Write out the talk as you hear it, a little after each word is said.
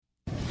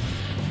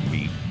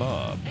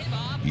Bob.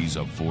 He's a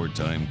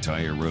 4-time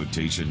tire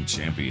rotation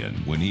champion.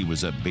 When he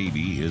was a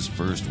baby, his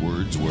first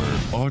words were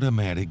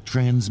automatic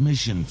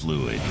transmission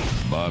fluid.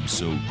 Bob's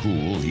so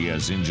cool, he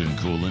has engine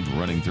coolant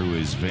running through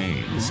his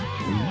veins.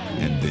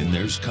 And then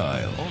there's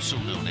Kyle, also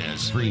known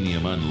as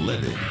Premium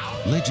Unleaded.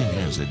 Legend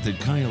has it that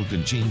Kyle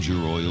can change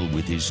your oil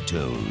with his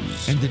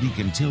toes, and that he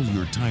can tell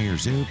your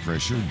tire's air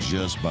pressure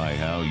just by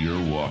how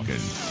you're walking.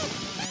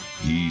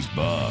 He's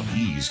Bob,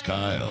 he's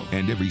Kyle,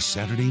 and every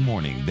Saturday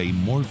morning they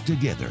morph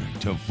together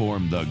to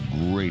form the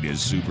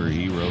greatest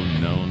superhero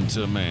known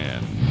to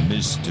man,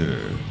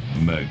 Mr.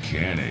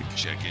 Mechanic.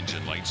 Check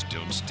engine lights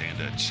don't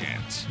stand a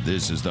chance.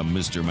 This is the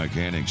Mr.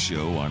 Mechanic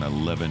Show on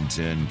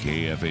 1110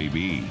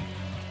 KFAB.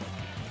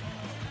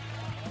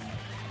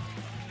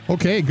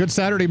 Okay, good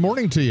Saturday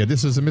morning to you.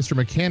 This is the Mr.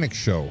 Mechanic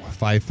Show.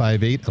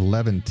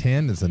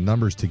 558-1110 is the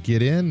numbers to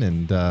get in,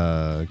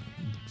 and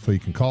so you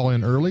can call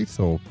in early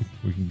so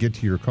we can get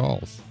to your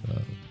calls.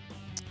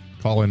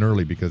 Call in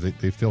early because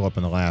they fill up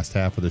in the last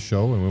half of the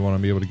show, and we want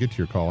to be able to get to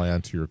your call and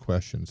answer your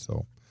questions.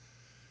 So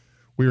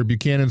we are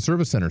Buchanan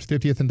Service Centers,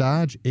 50th and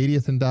Dodge,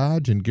 80th and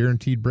Dodge, and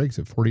Guaranteed Brakes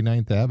at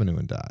 49th Avenue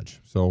in Dodge.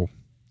 So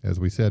as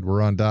we said,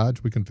 we're on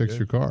Dodge. We can fix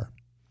your car.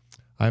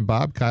 I'm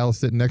Bob. Kyle's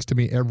sitting next to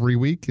me every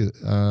week,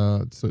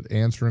 so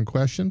answering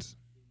questions.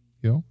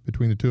 You know,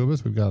 between the two of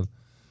us, we've got a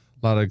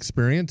lot of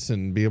experience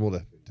and be able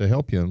to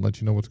help you and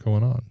let you know what's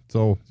going on.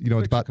 So, you know,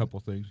 it's about a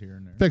couple things here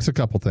and there. Fix a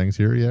couple things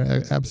here.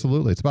 Yeah,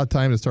 absolutely. It's about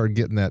time to start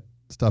getting that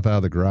stuff out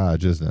of the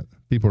garage, isn't it?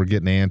 People are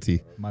getting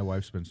antsy. My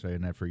wife's been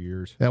saying that for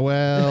years. Yeah,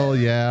 well,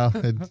 yeah.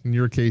 In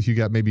your case, you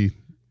got maybe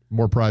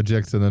more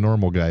projects than the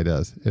normal guy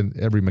does, and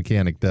every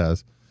mechanic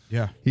does.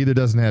 Yeah. He either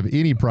doesn't have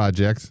any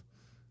projects,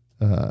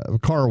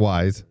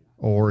 car-wise,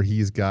 or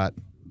he's got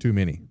too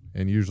many.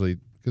 And usually,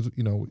 because,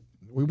 you know,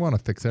 we want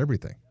to fix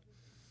everything.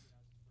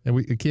 And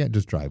we can't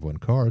just drive one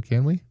car,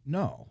 can we?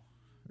 No.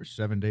 There's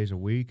 7 days a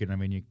week, and I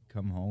mean, you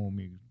come home,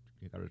 you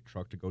got a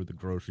truck to go to the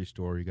grocery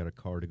store, you got a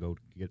car to go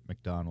get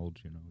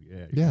McDonald's, you know.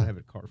 Yeah, you gotta have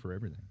a car for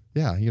everything.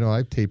 Yeah, you know,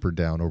 I've tapered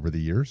down over the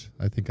years.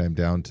 I think I'm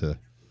down to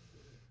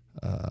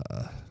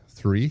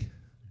 3.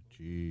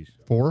 Jeez.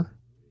 4.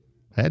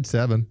 I had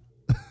 7.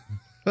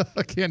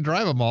 I can't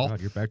drive them all. God,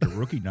 you're back to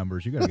rookie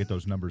numbers. You got to get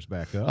those numbers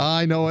back up.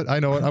 I know it.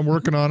 I'm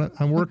working on it.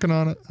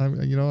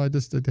 I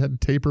just had to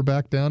taper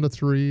back down to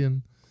 3,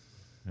 and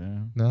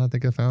no, I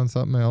think I found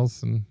something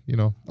else, and you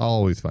know, I'll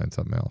always find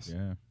something else.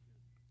 Yeah.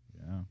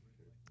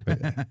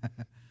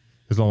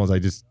 As long as I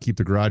just keep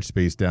the garage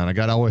space down. I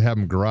got to always have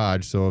them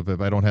garage, so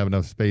if I don't have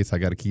enough space, I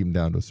got to keep them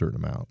down to a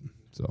certain amount.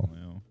 So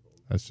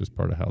that's just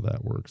part of how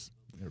that works.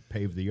 You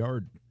pave the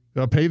yard.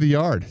 Pave the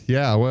yard.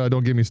 Yeah, well,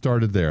 don't get me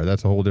started there.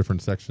 That's a whole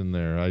different section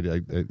there.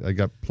 I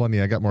got plenty.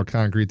 I got more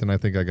concrete than I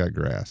think I got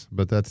grass,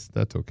 but that's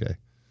okay.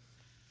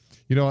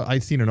 You know, I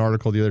seen an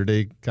article the other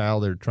day, Kyle.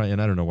 They're trying,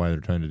 and I don't know why they're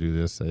trying to do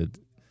this.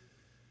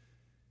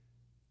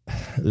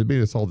 Maybe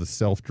it's all the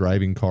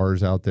self-driving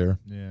cars out there.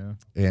 Yeah.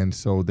 And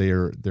so they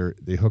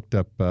hooked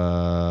up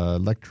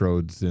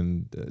electrodes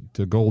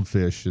to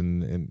goldfish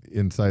and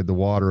inside the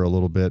water a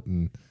little bit,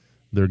 and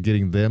they're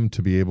getting them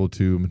to be able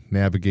to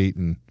navigate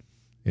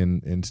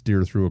and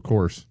steer through a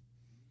course.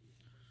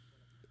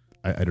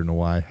 I don't know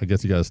why. I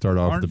guess you got to start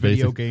off with the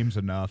basic. Aren't video games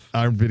enough?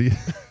 Aren't video?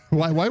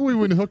 Why would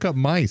we hook up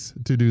mice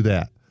to do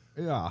that?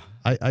 Yeah.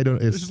 I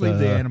don't. It's, just leave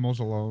the animals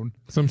alone.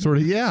 It's some sort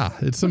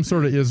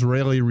of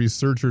Israeli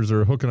researchers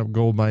are hooking up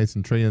gold mice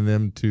and training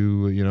them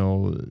to, you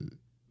know,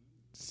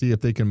 see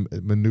if they can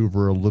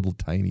maneuver a little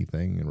tiny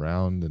thing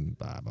around and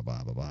blah blah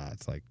blah blah blah.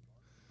 It's like,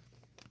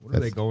 what are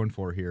they going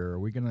for here? Are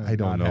we gonna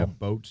have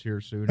boats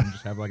here soon and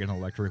just have like an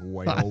electric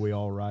whale we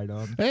all ride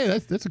on? Hey,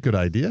 that's a good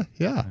idea.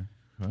 Yeah,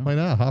 well, why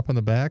not? Hop on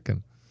the back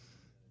and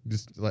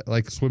just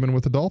like swimming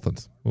with the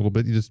dolphins a little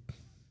bit. You just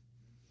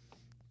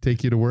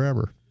take you to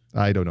wherever.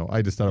 I don't know.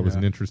 I just thought it was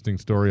an interesting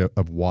story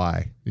of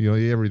why. You know,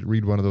 you ever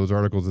read one of those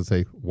articles that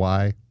say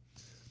why?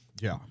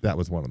 Yeah. That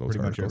was one of those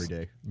articles.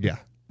 Pretty much every day.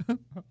 Yeah.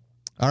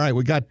 All right,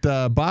 we got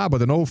Bob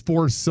with an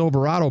 04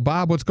 Silverado.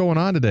 Bob, what's going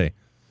on today?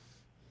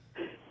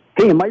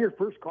 Hey, am I your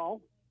first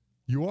call?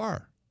 You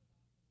are.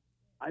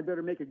 I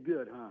better make it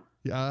good, huh?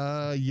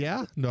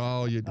 Yeah.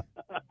 No, you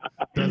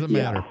doesn't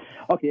matter.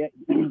 Okay,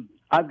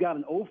 I've got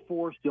an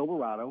 04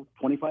 Silverado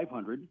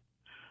 2500.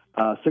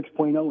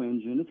 6.0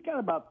 engine. It's got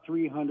about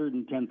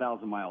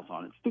 310,000 miles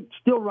on it. It's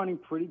still running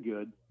pretty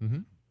good,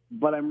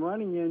 but I'm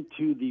running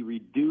into the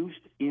reduced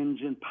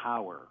engine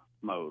power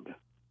mode.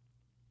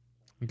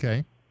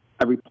 Okay.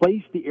 I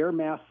replaced the air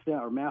mass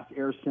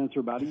air sensor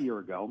about a year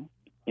ago,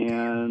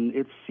 and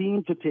it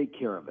seemed to take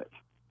care of it.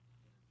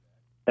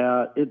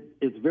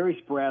 It's very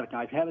sporadic.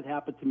 I've had it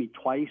happen to me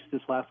twice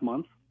this last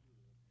month,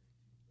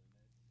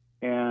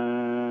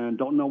 and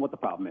don't know what the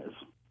problem is.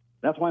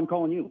 That's why I'm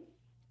calling you.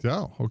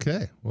 Oh,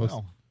 okay.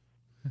 Well,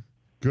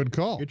 good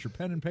call. Get your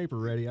pen and paper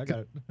ready. I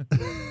got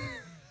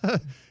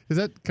it. Is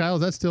that, Kyle,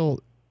 is that still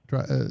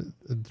throttle?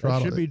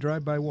 That should be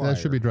drive-by-wire. That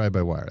should be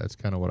drive-by-wire. That's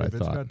kind of what I thought.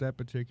 If it's got that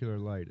particular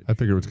light. I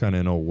figured it was kind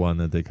of in 01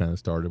 that they kind of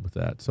started with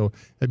that. So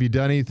have you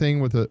done anything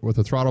with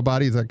the throttle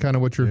body? Is that kind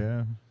of what you're...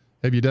 Yeah.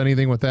 Have you done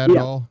anything with that at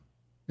all?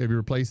 Have you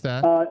replaced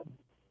that?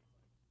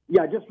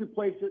 Yeah, just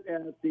replace it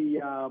at the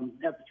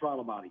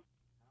throttle body.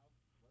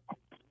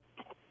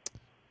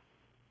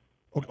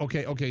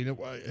 Okay.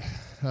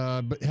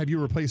 But have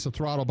you replaced the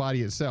throttle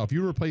body itself?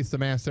 You replaced the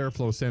mass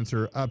airflow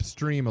sensor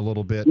upstream a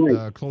little bit,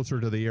 right. Closer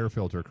to the air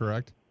filter,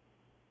 correct?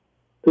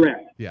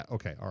 Correct. Yeah.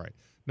 Okay. All right.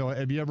 No,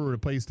 have you ever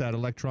replaced that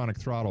electronic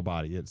throttle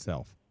body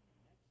itself?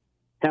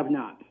 Have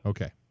not.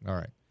 Okay. All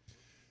right.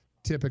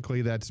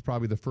 Typically, that's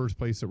probably the first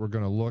place that we're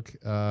going to look.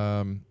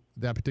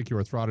 That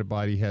particular throttle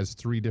body has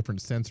 3 different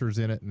sensors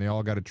in it, and they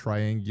all got to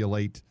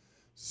triangulate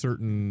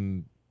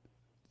certain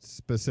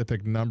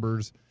specific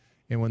numbers.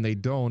 And when they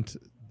don't,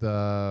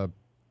 what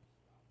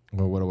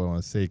do I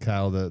want to say,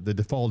 Kyle? The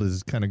default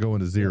is kind of going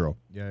to 0.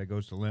 Yeah, it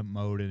goes to limp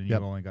mode, and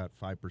you've only got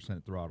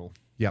 5% throttle.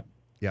 Yep.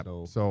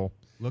 So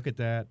look at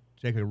that.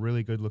 Take a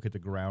really good look at the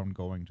ground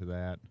going to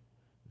that.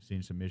 I've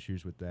seen some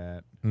issues with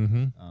that.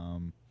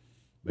 Mm-hmm.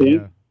 But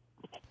yeah.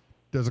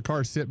 Does the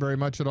car sit very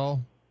much at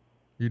all?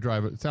 You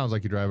drive it. It sounds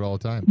like you drive it all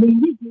the time. I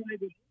mean, we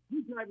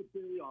drive it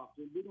fairly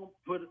often. We don't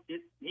put it.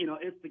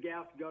 It's the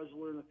gas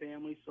guzzler in the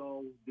family.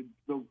 So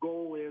the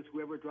goal is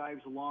whoever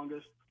drives the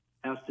longest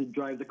has to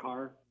drive the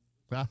car.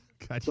 Ah,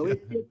 gotcha. So I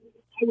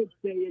would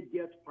say it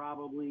gets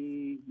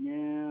probably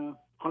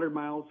 100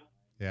 miles.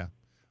 Yeah,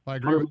 well, I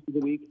agree. 100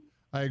 miles a week.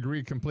 I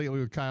agree completely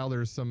with Kyle.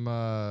 There's some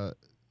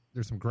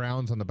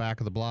grounds on the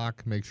back of the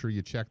block. Make sure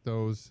you check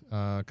those.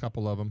 A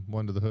couple of them,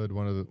 one to the hood,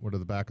 one to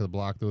the back of the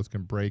block. Those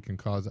can break and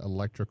cause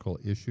electrical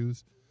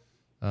issues,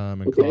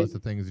 and cause the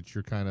things that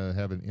you're kind of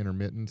having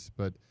intermittence.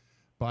 But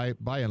by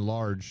and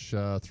large,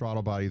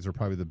 throttle bodies are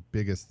probably the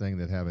biggest thing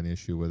that have an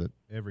issue with it.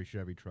 Every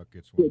Chevy truck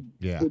gets one.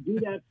 Yeah. So do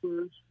that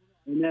first,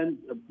 and then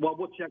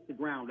we'll check the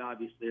ground.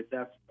 Obviously, if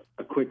that's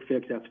a quick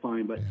fix, that's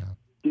fine. But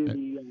do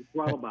the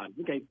throttle body.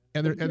 Okay.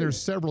 And there's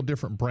several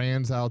different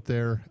brands out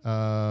there.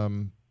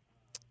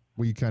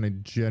 We kind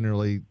of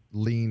generally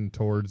lean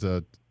towards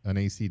an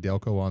AC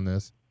Delco on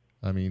this.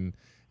 I mean,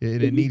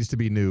 it needs to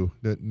be new.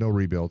 No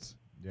rebuilds.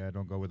 Yeah,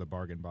 don't go with a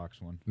bargain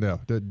box one. No,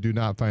 do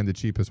not find the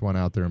cheapest one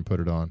out there and put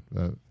it on.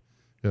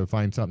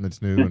 Find something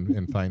that's new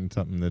and find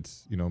something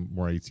that's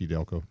more AC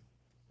Delco.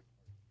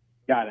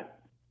 Got it.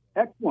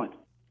 Excellent.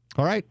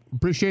 All right,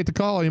 appreciate the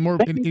call.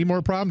 Any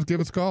more problems? Give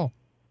us a call.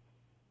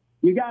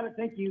 You got it.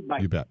 Thank you. Bye.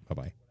 You bet. Bye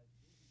bye.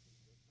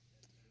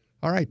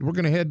 All right, we're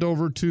going to head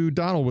over to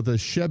Donald with a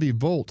Chevy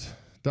Volt.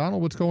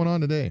 Donald, what's going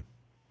on today?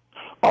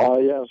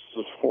 Yes.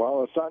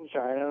 Well, the sun's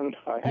shining.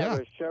 I have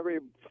a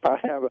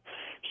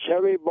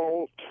Chevy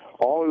Bolt,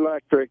 all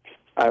electric.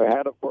 I've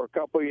had it for a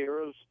couple of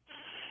years,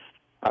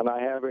 and I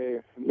have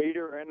a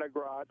meter in the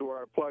garage where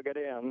I plug it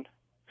in,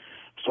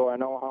 so I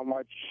know how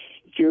much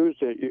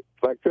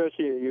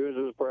electricity it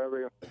uses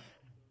for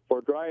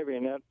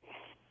driving it.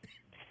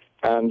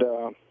 And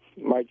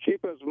my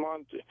cheapest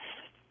month,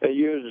 they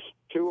use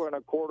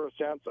 2.25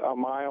 cents a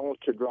mile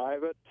to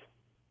drive it,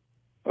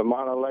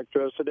 amount of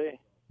electricity.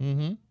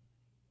 Mm-hmm.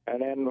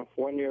 And then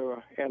when you,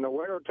 in the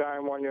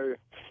wintertime,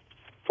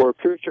 for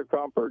future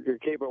comfort, you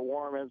keep it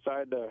warm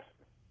inside the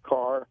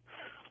car,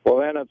 well,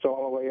 then it's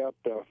all the way up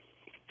to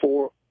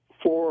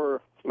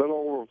little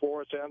over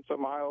 4 cents a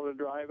mile to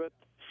drive it.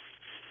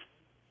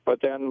 But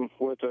then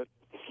with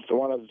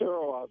when it's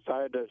 0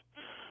 outside,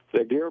 the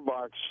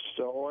gearbox,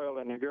 the oil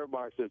in the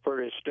gearbox is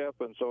pretty stiff,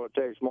 and so it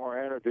takes more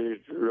energy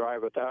to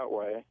drive it that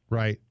way.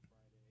 Right.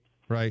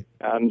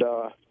 And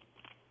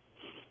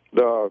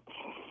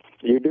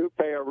you do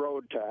pay a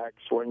road tax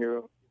when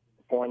you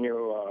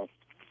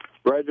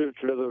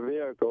register the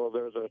vehicle.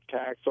 There's a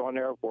tax on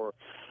there for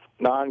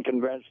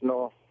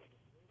non-conventional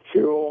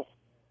fuel,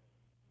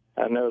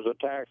 and there's a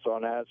tax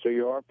on that, so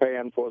you are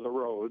paying for the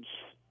roads.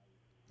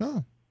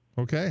 Oh,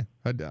 okay.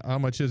 How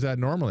much is that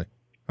normally?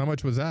 How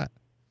much was that?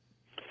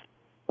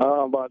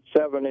 About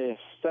 $70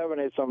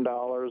 some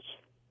dollars,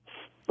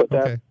 but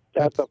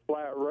that's a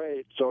flat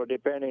rate. So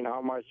depending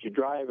how much you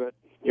drive it,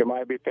 you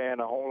might be paying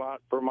a whole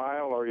lot per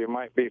mile, or you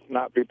might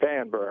not be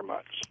paying very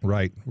much.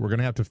 Right. We're going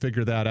to have to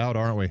figure that out,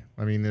 aren't we?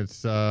 I mean,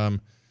 it's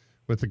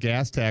with the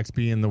gas tax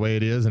being the way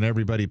it is, and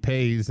everybody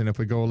pays. And if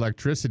we go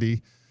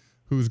electricity,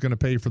 who's going to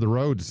pay for the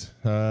roads?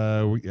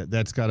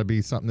 That's got to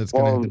be something that's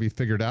going to have to be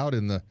figured out.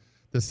 In the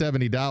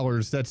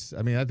 $70, that's,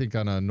 I mean, I think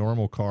on a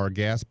normal car,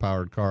 gas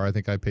powered car, I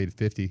think I paid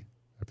 $50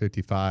 or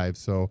 $55.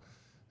 So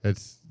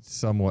it's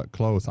somewhat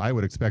close. I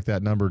would expect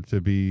that number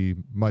to be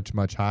much,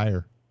 much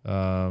higher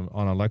on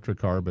an electric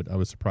car, but I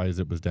was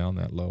surprised it was down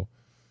that low.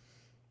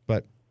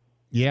 But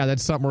yeah,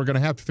 that's something we're going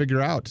to have to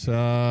figure out.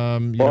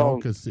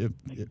 Because if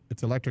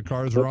electric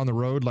cars are on the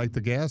road like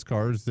the gas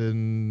cars,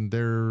 then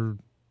they're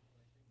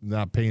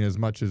not paying as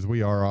much as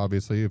we are,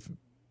 obviously,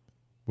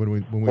 when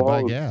we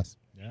buy gas.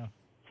 Yeah.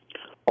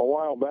 A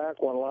while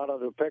back, when a lot of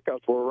the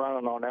pickups were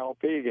running on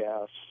LP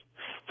gas,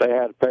 they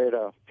had paid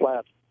a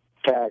flat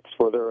tax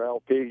for their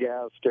LP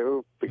gas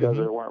too, because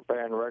they weren't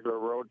paying regular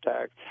road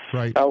tax.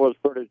 Right. That was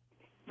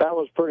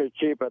pretty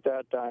cheap at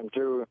that time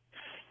too,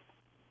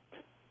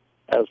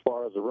 as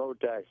far as the road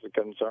tax is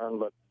concerned.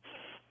 But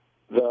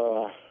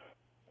the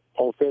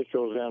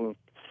officials in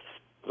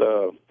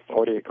the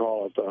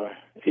the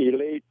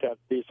elite that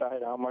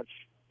decide how much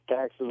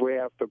taxes we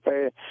have to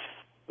pay.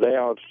 They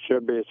all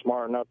should be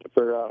smart enough to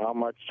figure out how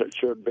much it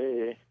should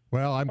be.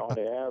 Well, on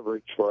the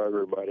average for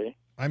everybody.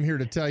 I'm here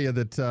to tell you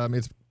that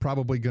it's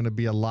probably going to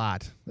be a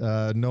lot.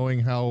 Knowing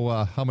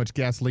how much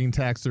gasoline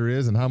tax there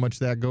is and how much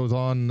that goes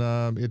on,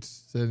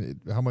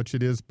 how much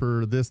it is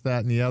per this,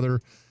 that, and the other.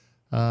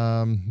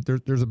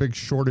 There's a big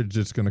shortage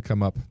that's going to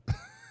come up.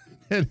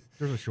 There's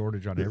a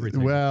shortage on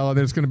everything. Well,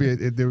 there's going to be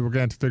we're going to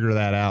have to figure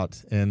that out,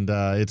 and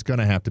it's going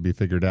to have to be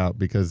figured out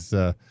because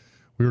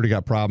we already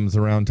got problems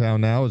around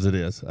town now as it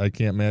is. I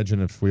can't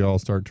imagine if we all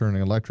start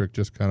turning electric,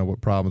 just kind of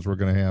what problems we're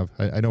going to have.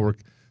 I know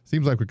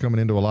seems like we're coming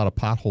into a lot of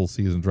pothole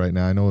seasons right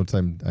now. I know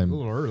I'm a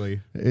little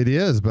early. It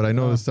is, but I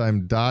noticed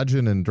I'm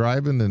dodging and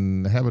driving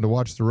and having to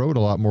watch the road a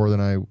lot more than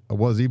I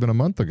was even a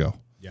month ago.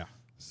 Yeah.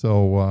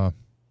 So,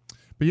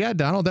 but yeah,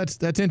 Donald,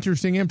 that's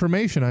interesting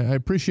information. I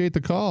appreciate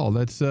the call.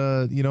 That's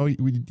you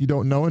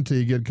don't know until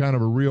you get kind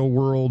of a real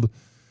world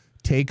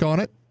take on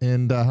it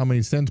and how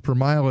many cents per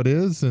mile it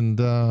is, and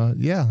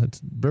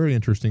it's very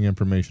interesting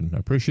information. I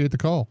appreciate the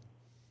call.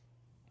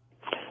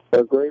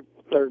 They're great.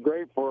 They're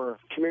great for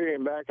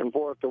commuting back and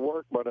forth to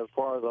work, but as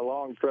far as a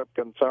long trip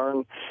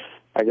concerned,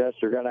 I guess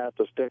you're going to have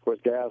to stick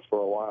with gas for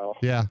a while.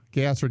 Yeah,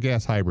 gas or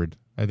gas hybrid.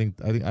 I think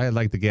I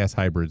like the gas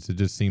hybrids. It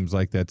just seems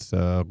like that's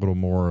a little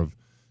more of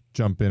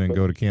jump in and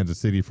go to Kansas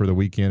City for the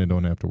weekend and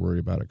don't have to worry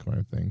about it kind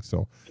of thing.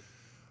 So,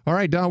 all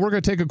right, Don, we're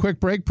going to take a quick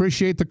break.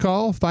 Appreciate the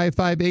call.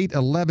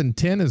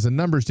 558-1110 is the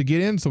numbers to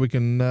get in so we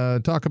can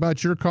talk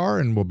about your car,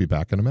 and we'll be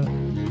back in a minute.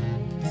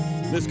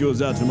 This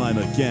goes out to my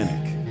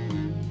mechanic,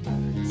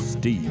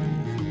 Steve.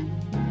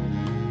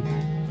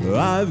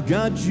 I've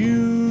got you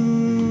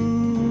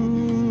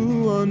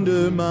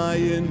under my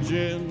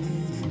engine.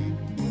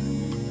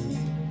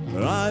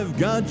 I've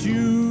got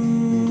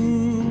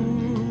you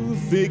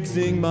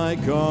fixing my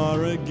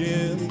car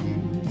again.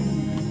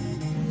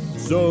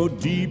 So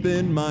deep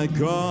in my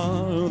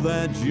car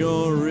that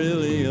you're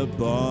really a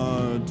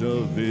part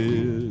of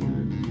it.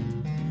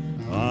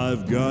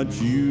 I've got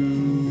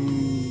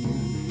you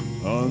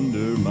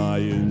under my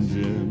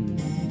engine.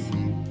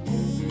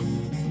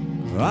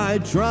 I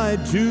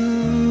tried to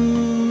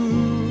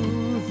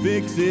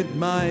fix it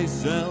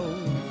myself.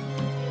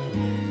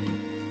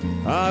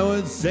 I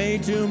would say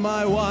to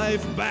my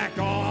wife, back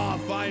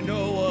off, I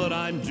know what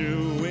I'm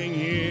doing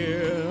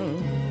here.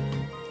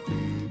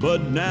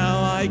 But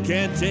now I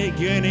can't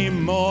take any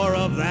more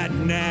of that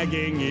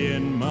nagging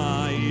in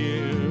my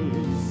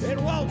ears.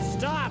 It won't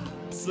stop,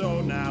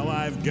 so now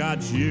I've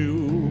got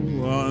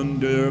you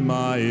under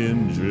my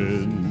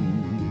engine.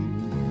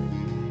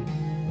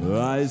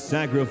 I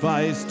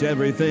sacrificed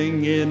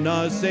everything in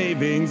our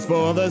savings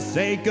for the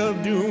sake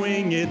of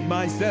doing it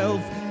myself,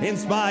 in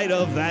spite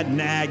of that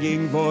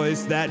nagging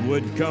voice that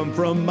would come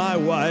from my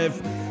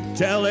wife,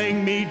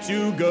 telling me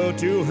to go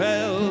to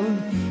hell.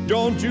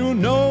 Don't you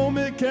know,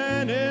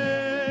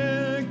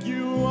 mechanic,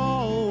 you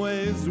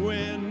always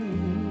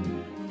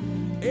win.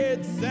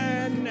 It's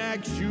an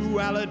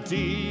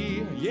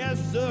actuality. Yes,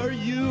 sir,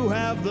 you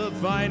have the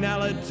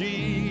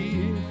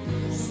finality.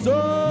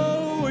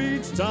 So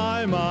each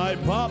time I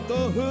pop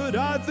the hood,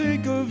 I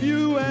think of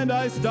you and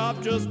I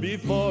stop just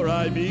before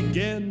I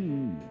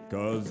begin.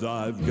 'Cause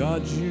I've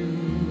got you.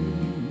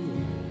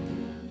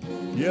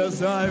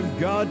 Yes, I've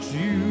got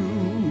you.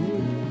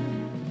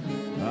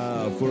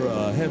 For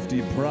a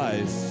hefty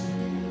price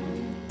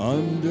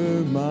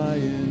under my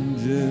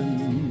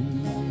engine.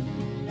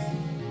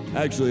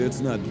 Actually, it's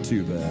not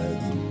too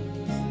bad.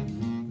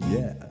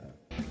 Yeah.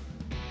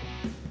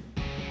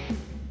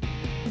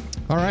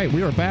 All right,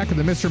 we are back at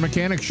the Mr.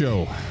 Mechanic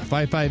Show.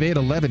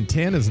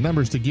 558-1110 is the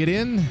numbers to get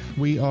in.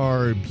 We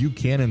are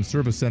Buchanan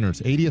Service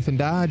Centers, 80th and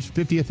Dodge,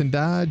 50th and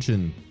Dodge,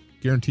 and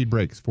Guaranteed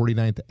Brakes,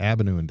 49th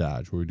Avenue and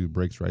Dodge, where we do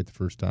brakes right the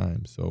first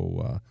time.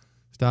 So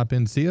stop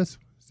in, see us,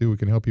 see what we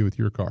can help you with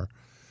your car.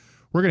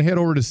 We're going to head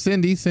over to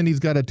Cindy. Cindy's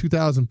got a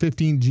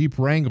 2015 Jeep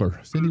Wrangler.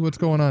 Cindy, what's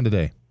going on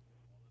today?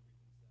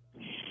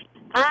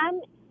 I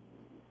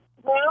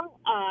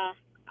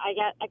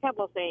got a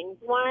couple things.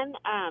 One,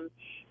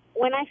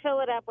 when I fill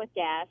it up with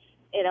gas,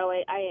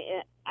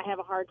 I have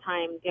a hard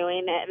time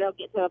doing it. It'll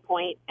get to a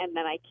point, and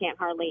then I can't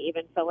hardly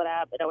even fill it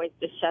up. It always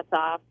just shuts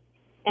off.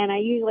 And I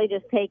usually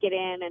just take it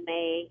in, and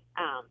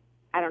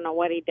I don't know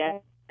what he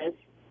does.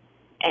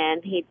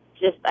 And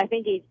I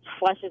think he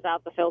flushes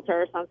out the filter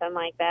or something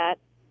like that.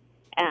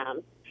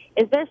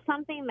 Is there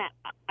something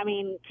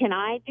can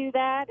I do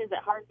that? Is it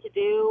hard to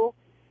do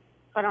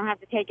so I don't have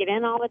to take it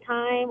in all the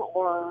time,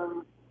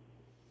 or...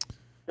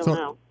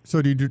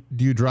 So do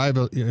you drive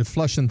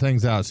flushing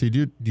things out? So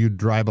do you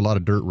drive a lot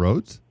of dirt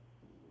roads?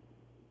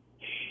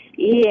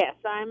 Yes,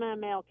 I'm a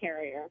mail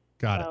carrier.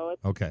 Got so it.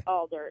 It's okay.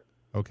 all dirt.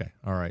 Okay.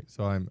 All right.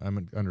 So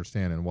I'm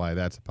understanding why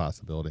that's a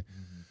possibility.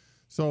 Mm-hmm.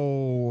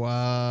 So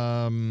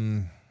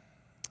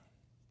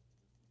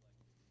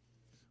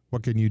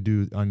what can you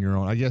do on your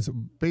own? I guess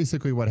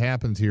basically what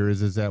happens here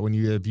is that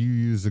if you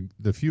use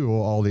the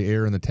fuel, all the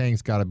air in the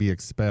tank's got to be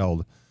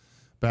expelled.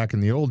 back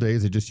in the old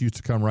days, it just used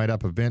to come right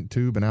up a vent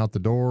tube and out the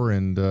door,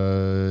 and,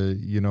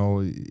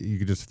 you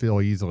could just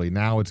fill easily.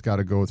 Now it's got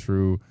to go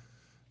through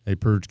a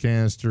purge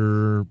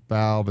canister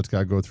valve. It's got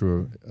to go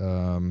through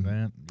a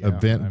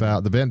vent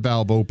valve. The vent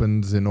valve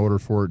opens in order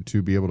for it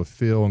to be able to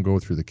fill and go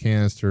through the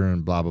canister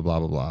and blah, blah, blah,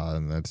 blah, blah.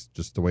 And that's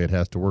just the way it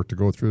has to work to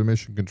go through the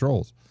mission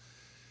controls.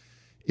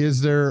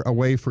 Is there a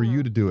way for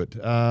you to do it?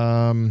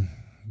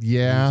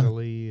 Yeah.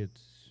 Easily,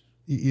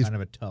 it's kind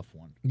of a tough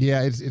one.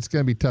 Yeah, it's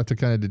going to be tough to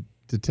kind of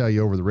to tell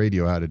you over the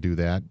radio how to do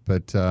that.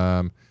 But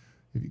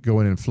if you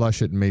go in and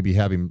flush it and maybe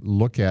have him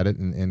look at it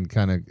and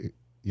kind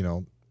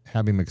of,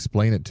 have him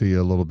explain it to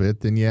you a little bit,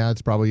 then yeah,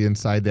 it's probably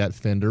inside that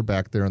fender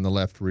back there in the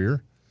left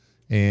rear.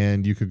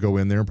 And you could go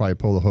in there and probably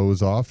pull the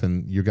hose off,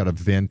 and you got a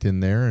vent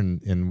in there,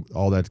 and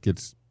all that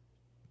gets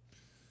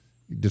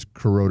just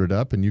corroded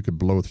up, and you could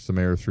blow some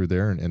air through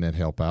there and then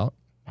help out.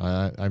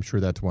 I'm sure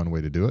that's one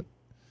way to do it.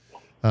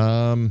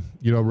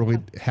 Really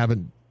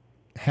haven't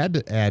had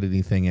to add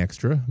anything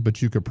extra,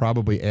 but you could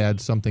probably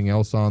add something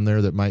else on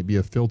there that might be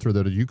a filter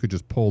that you could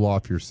just pull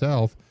off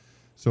yourself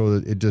so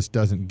that it just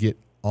doesn't get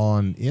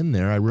on in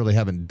there. I really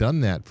haven't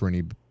done that for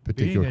any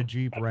particular. Being a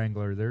Jeep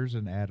Wrangler, there's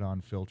an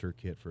add-on filter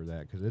kit for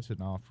that because it's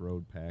an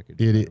off-road package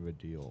kind of a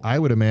deal. I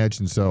would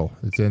imagine so.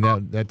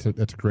 That's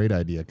a great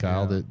idea,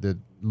 Kyle. Yeah. That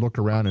look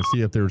around and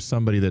see if there's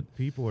somebody that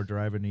people are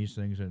driving these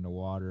things in the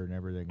water and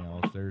everything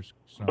else. There's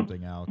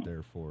something out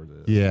there for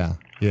this. Yeah.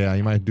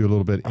 You might do a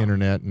little bit of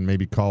internet and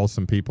maybe call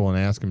some people and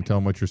ask them, tell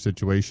them what's your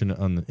situation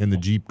in the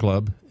Jeep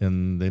Club,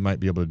 and they might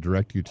be able to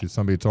direct you to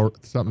something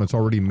that's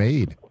already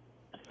made,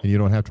 and you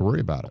don't have to worry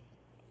about it.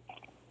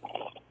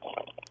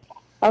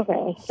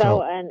 Okay,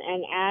 so an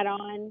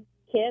add-on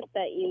kit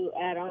that you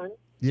add on?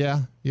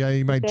 Yeah,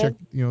 you might check,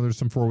 there's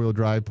some four-wheel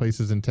drive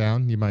places in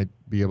town. You might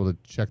be able to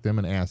check them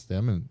and ask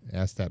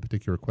that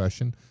particular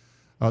question.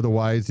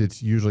 Otherwise,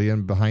 it's usually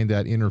in behind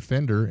that inner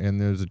fender,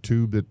 and there's a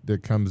tube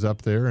that comes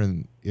up there,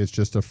 and it's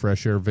just a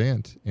fresh air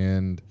vent,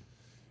 and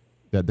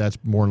that's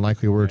more than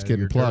likely where it's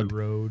getting plugged. Dirt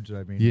roads,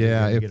 if you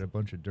get a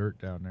bunch of dirt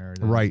down there,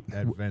 right,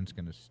 that vent's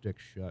going to stick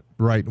shut.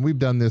 Right, and we've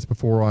done this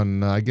before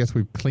on, I guess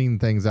we've cleaned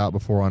things out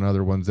before on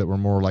other ones that were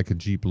more like a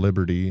Jeep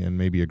Liberty and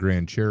maybe a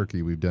Grand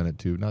Cherokee. We've done it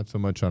too, not so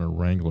much on a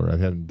Wrangler. I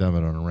haven't done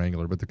it on a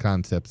Wrangler, but the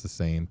concept's the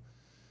same.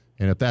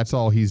 And if that's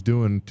all he's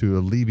doing to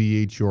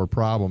alleviate your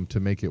problem to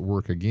make it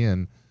work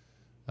again,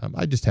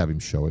 I just have him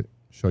show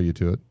you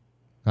to it,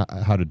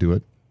 how to do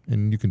it,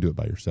 and you can do it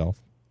by yourself.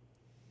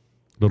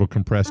 Little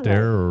compressed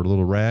air or a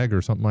little rag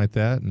or something like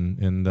that,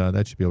 and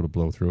that should be able to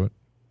blow through it.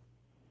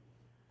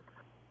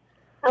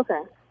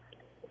 Okay.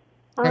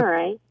 All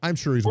right. I'm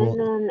sure he's willing.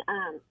 And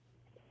then,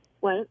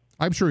 what?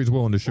 I'm sure he's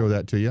willing to show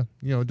that to you,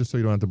 just so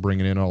you don't have to bring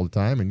it in all the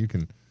time, and you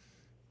can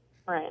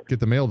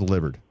get the mail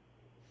delivered.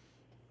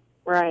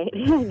 Right,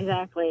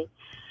 exactly.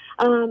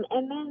 And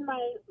then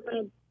my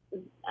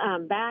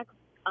back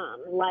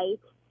light,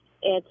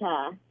 I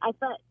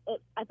thought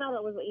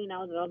it was,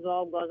 the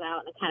bulb goes out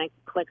and it kind of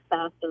clicks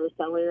faster.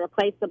 So we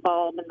replaced the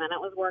bulb, and then it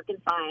was working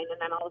fine,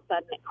 and then all of a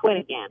sudden it quit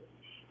again.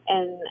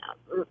 And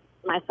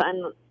my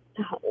son,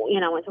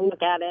 went to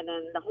look at it,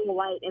 and the whole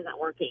light isn't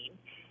working.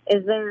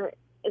 Is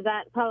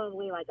that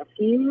probably like a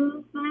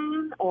fuse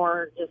then,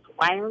 or just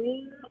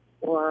wiring,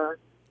 or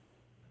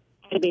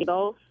could it be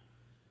both?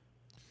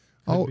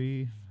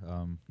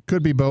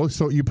 Could be both.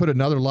 So you put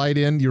another light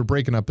in. You're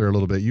breaking up there a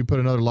little bit. You put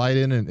another light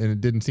in, and it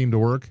didn't seem to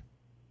work?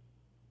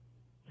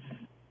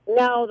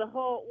 No, it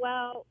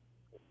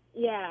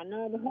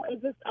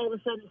just all of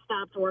a sudden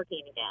stopped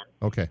working again.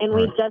 Okay. And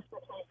we just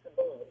replaced the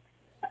bulb.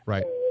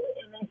 Right.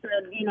 And they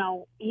said,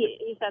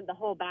 he said the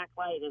whole back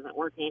light isn't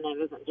working.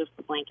 It isn't just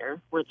the blinker,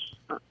 which,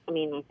 I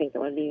think it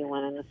would be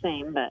one and the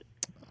same, but.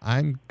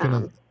 I'm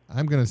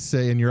gonna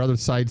say, and your other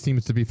side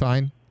seems to be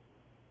fine?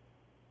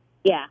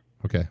 Yeah.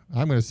 Okay.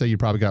 I'm going to say you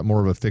probably got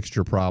more of a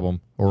fixture problem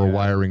or a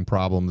wiring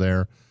problem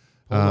there.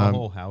 Pull the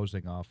whole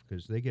housing off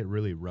because they get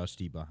really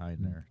rusty behind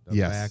there.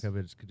 The back of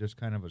it's just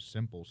kind of a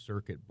simple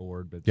circuit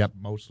board, but it's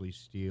mostly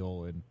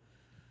steel, and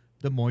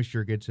the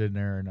moisture gets in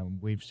there,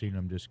 and we've seen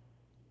them just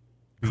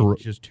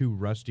just too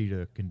rusty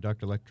to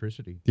conduct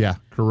electricity. Yeah,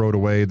 corrode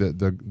away.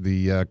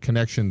 The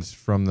connections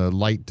from the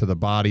light to the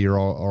body are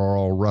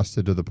all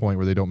rusted to the point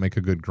where they don't make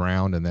a good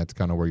ground, and that's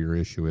kind of where your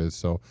issue is.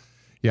 So.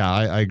 Yeah,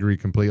 I agree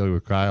completely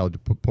with Kyle. To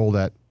pull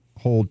that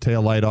whole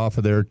tail light off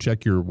of there,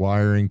 check your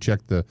wiring,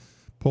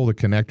 pull the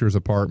connectors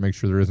apart, make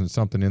sure there isn't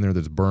something in there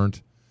that's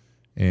burnt,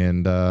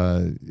 and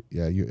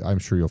I'm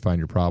sure you'll find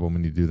your problem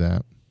when you do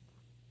that.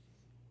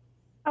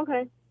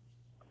 Okay.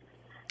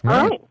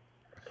 All right.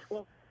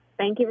 Well,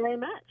 thank you very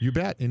much. You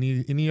bet.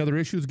 Any other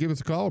issues? Give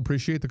us a call.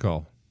 Appreciate the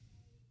call.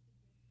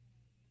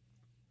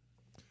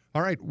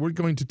 All right, we're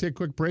going to take a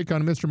quick break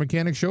on Mr.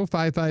 Mechanic Show.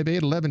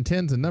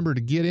 558-1110 is the number to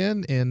get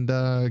in, and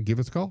give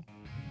us a call.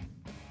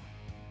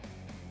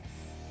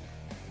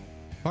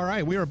 All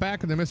right, we are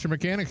back in the Mr.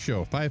 Mechanic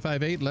Show.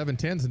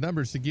 558-1110 is the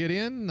numbers to get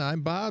in.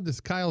 I'm Bob. This is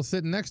Kyle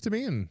sitting next to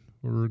me, and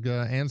we're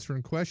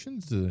answering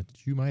questions that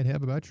you might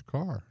have about your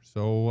car.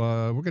 So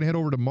we're going to head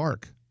over to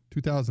Mark,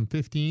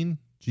 2015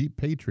 Jeep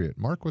Patriot.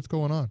 Mark, what's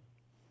going on?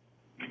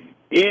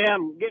 Yeah,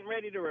 I'm getting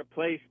ready to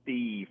replace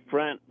the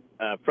front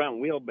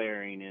wheel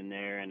bearing in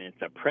there, and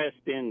it's a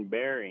pressed-in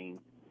bearing.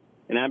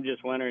 And I'm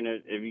just wondering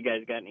if you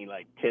guys got any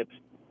tips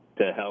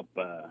to help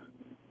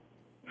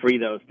free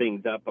those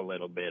things up a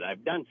little bit.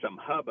 I've done some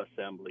hub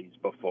assemblies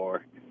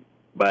before,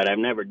 but I've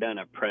never done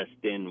a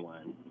pressed-in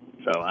one.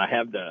 So I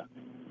have the.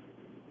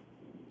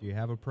 Do you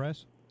have a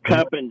press?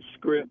 Cup and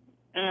screw.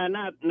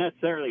 Not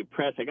necessarily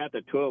press. I got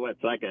the tool.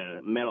 It's like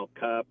a metal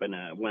cup and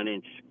a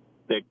 1-inch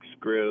thick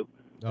screw.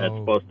 That's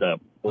supposed to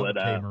pull it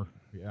up.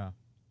 Yeah.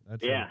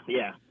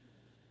 Yeah.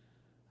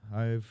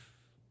 I've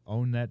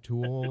owned that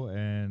tool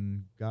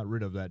and got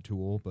rid of that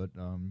tool, but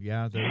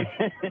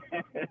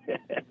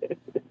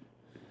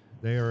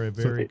they are a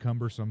very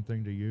cumbersome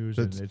thing to use,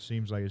 and it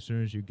seems like as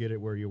soon as you get it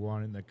where you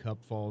want it, the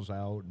cup falls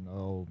out, and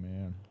oh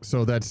man.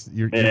 So that's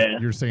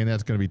you're saying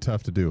that's going to be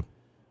tough to do.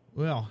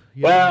 Well,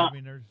 yeah. I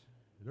mean,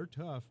 they're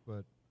tough,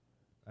 but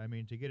I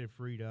mean to get it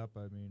freed up,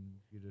 I mean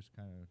you just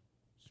kind of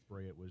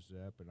spray it with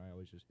Zep, and I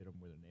always just hit them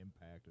with an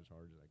impact as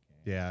hard as I can.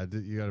 Yeah,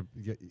 you got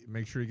to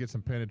make sure you get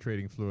some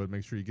penetrating fluid.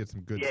 Make sure you get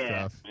some good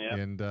stuff. Yep.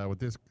 And with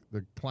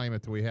the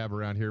climate that we have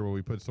around here, where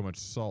we put so much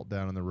salt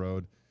down on the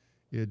road,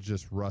 it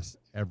just rusts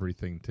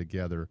everything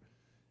together.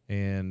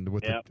 And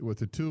with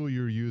the tool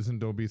you're using,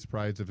 don't be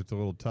surprised if it's a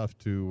little tough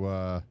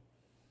to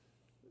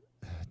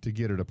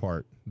get it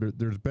apart.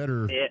 There's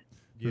better. Yeah.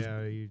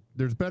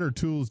 There's better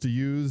tools to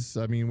use.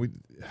 I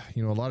mean,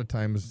 a lot of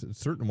times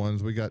certain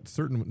ones, we got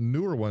certain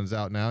newer ones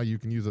out now. You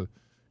can use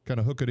kind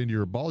of hook it into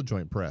your ball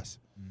joint press.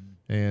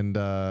 And,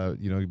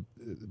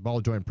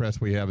 ball joint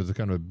press we have is a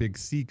kind of a big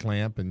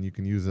C-clamp, and you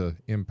can use a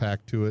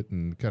impact to it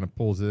and kind of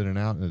pulls it in and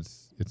out, and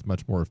it's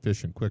much more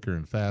efficient, quicker,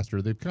 and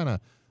faster. They've kind of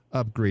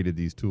upgraded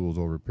these tools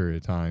over a period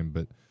of time.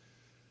 But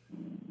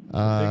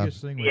the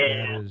biggest thing with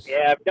that is...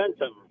 Yeah, I've done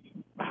some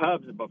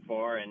hubs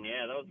before, and,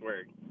 those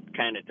were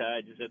kind of tough.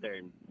 I just sit there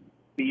and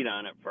beat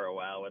on it for a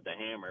while with a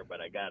hammer,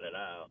 but I got it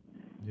out.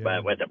 Yeah.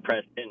 But with a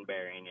pressed-in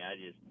bearing,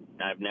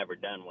 I've never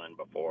done one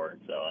before,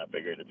 so I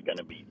figured it's going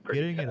to be pretty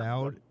Getting tough. It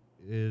out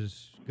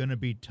is going to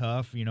be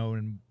tough,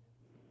 and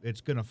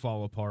it's going to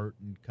fall apart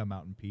and come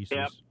out in pieces.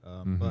 Yep.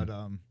 But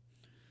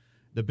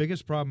the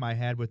biggest problem I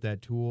had with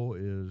that tool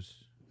is,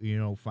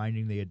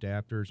 finding the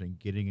adapters and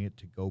getting it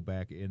to go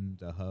back in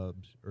the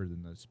hubs or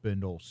in the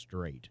spindle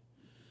straight.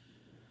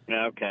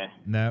 Okay.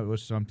 And that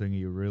was something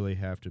you really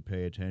have to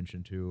pay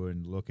attention to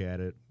and look at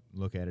it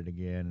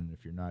again, and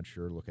if you're not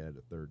sure, look at it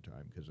a third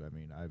time, because I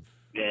mean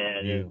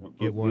you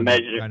get one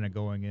kind of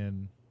going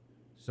in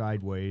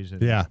sideways,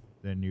 and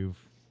then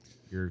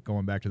you're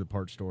going back to the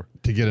parts store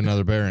to get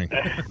another bearing.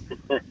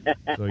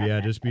 So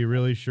just be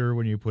really sure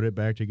when you put it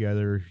back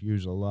together.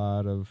 Use a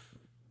lot of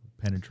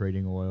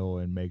penetrating oil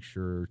and make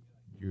sure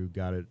you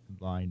got it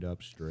lined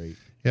up straight.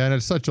 Yeah, and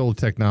it's such old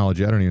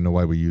technology. I don't even know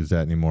why we use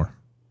that anymore.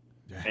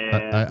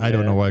 I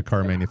don't know why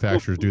car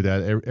manufacturers do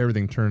that.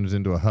 Everything turns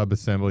into a hub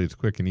assembly. It's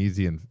quick and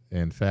easy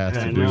and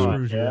fast to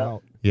do.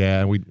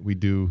 Yeah, and we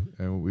do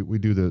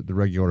the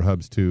regular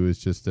hubs too. It's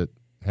just that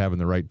having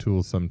the right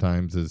tools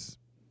sometimes is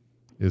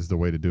the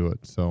way to do it.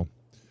 So,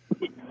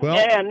 well,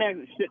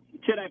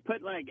 should I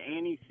put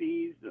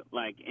anti-seize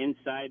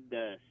inside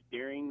the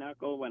steering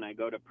knuckle when I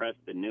go to press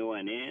the new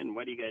one in?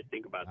 What do you guys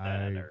think about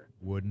that? I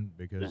wouldn't,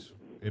 because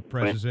it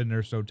presses in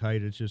there so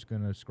tight it's just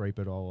going to scrape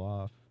it all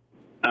off.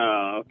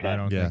 Oh, okay. I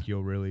don't think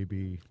you'll really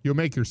be... You'll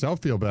make yourself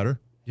feel better.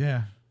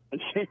 Yeah.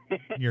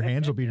 Your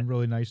hands will be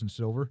really nice and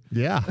silver.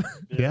 Yeah.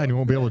 And you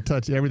won't be able to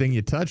touch... Everything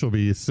you touch will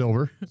be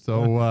silver.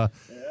 So,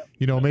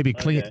 maybe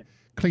clean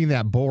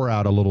that bore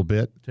out a little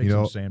bit. Take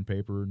some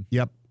sandpaper.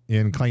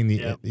 And clean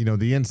the...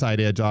 the inside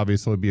edge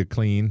obviously will be a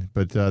clean,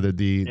 but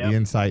the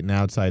inside and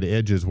outside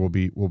edges will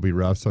be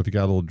rough. So if you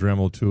got a little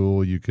Dremel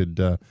tool, you could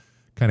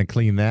kind of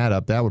clean that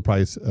up. That would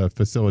probably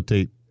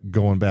facilitate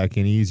going back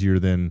in easier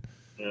than...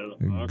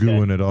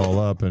 gooing it all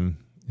up, and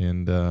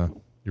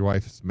your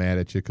wife's mad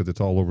at you because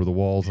it's all over the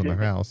walls in the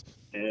house.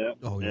 Yep,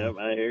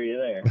 I hear you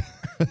there.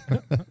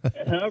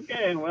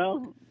 Okay,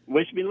 well,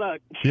 wish me luck.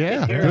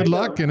 Yeah, good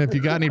luck, and if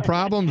you got any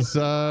problems,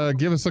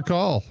 give us a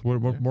call. We're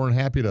more than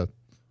happy to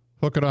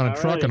hook it on a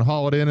truck and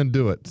haul it in and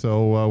do it.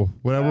 So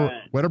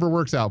whatever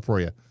works out for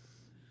you.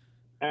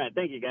 All right,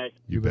 thank you, guys.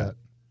 You bet.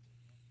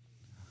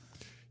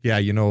 Yeah,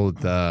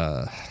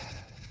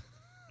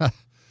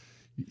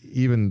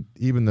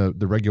 even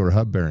the regular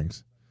hub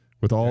bearings,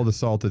 with all the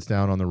salt that's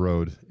down on the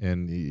road,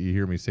 and you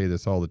hear me say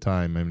this all the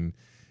time. I mean,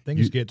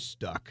 things get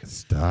stuck,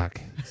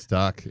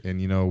 and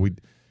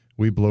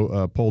we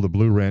pull the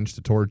blue wrench,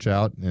 the torch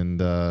out, and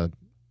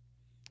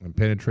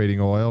penetrating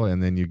oil,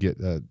 and then you get.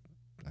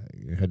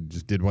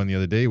 Just did one the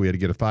other day. We had to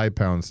get a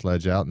 5-pound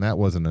sledge out, and that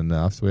wasn't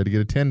enough, so we had to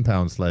get a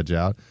 10-pound sledge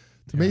out.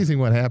 It's amazing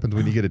what happens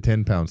when you get a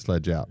 10-pound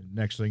sledge out.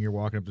 Next thing, you're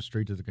walking up the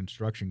street to the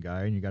construction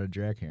guy, and you got a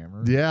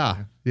jackhammer.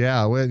 Yeah.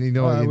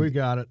 Well, we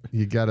got it.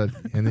 You got it,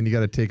 and then you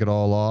got to take it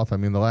all off. I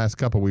mean, the last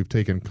couple we've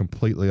taken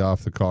completely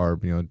off the car.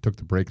 Took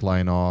the brake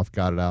line off,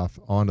 got it off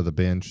onto the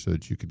bench so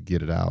that you could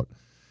get it out.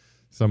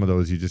 Some of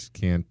those you just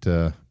can't.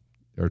 Are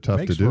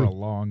tough to do. Makes for a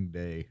long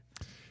day.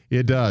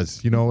 It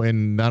does,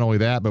 and not only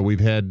that, but we've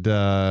had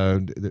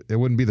it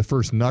wouldn't be the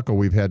first knuckle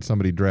we've had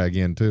somebody drag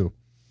in too.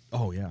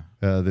 Oh yeah,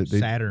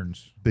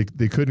 Saturns.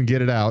 They couldn't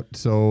get it out,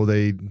 so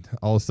they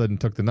all of a sudden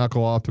took the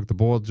knuckle off, took the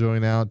bowl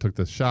joint out, took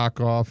the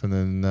shock off, and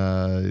then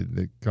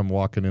they come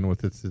walking in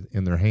with it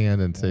in their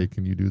hand and say,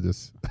 "Can you do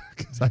this?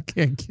 Because I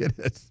can't get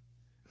it."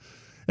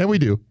 And we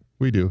do.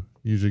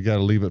 Usually got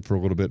to leave it for a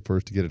little bit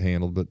first to get it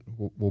handled, but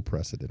we'll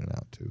press it in and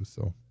out too.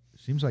 So it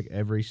seems like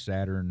every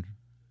Saturn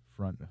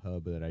front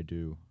hub that I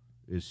do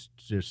is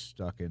just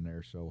stuck in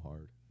there so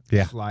hard.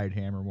 Yeah. Slide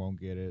hammer won't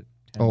get it.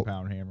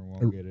 10-pound hammer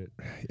won't get it.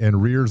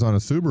 And rears on a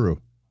Subaru.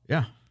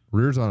 Yeah.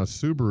 Rears on a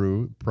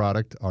Subaru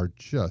product are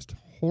just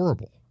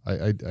horrible.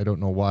 I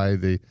don't know why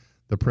the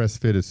press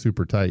fit is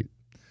super tight.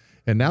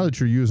 And now that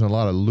you're using a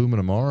lot of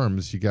aluminum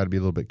arms, you got to be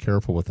a little bit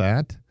careful with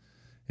that.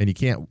 And you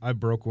can't. I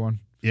broke one.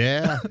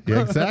 Yeah,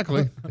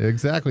 exactly.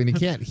 And you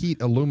can't heat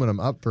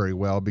aluminum up very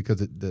well because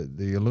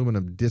the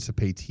aluminum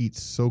dissipates heat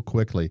so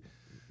quickly.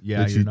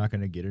 Yeah, you're not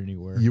going to get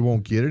anywhere. You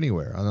won't get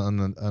anywhere.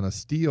 On a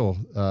steel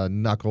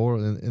knuckle,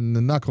 and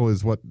the knuckle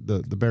is what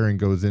the bearing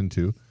goes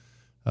into.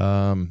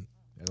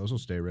 Those will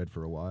stay red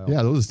for a while.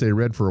 Yeah, those will stay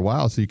red for a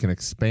while, so you can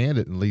expand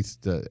it and at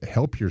least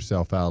help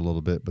yourself out a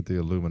little bit, but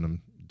the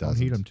aluminum doesn't.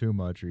 Don't heat them too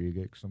much or you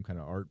get some kind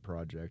of art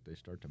project. They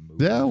start to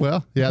move. Yeah,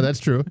 well, yeah, that's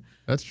true.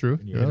 That's true.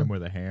 And you hit them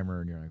with a hammer,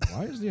 and you're like,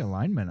 why is the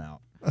alignment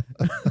out?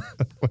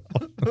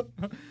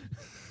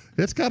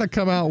 It's got to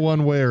come out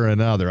one way or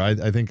another.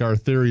 I think our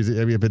theory is,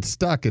 if it's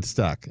stuck, it's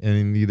stuck.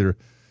 And either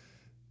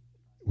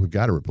we've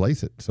got to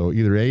replace it. So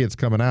either A, it's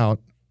coming out,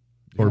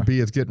 or B,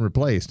 it's getting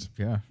replaced.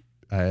 Yeah.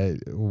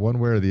 One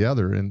way or the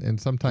other. And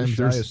sometimes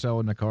just shy of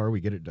selling the car, we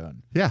get it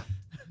done. Yeah.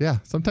 Yeah.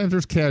 Sometimes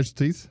there's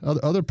casualties.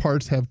 Other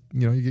parts have,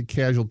 you get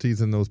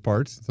casualties in those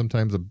parts.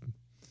 Sometimes a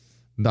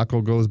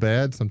knuckle goes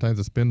bad. Sometimes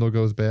a spindle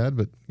goes bad.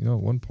 But, at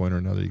one point or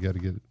another, you got to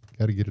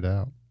get it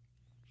out.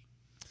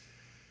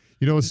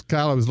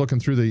 Kyle, I was looking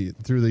through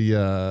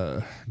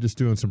the just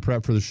doing some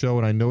prep for the show,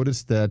 and I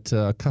noticed that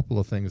a couple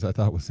of things I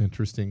thought was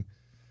interesting.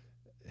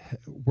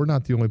 We're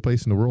not the only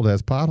place in the world that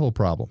has pothole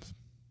problems.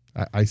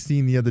 I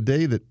seen the other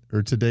day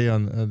today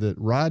on that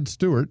Rod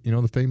Stewart,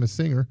 the famous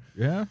singer.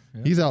 Yeah.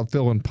 He's out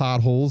filling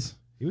potholes.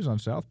 He was on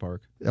South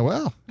Park. Yeah,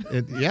 well,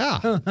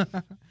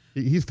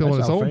 he's filling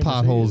his own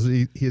potholes.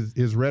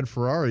 His red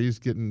Ferrari is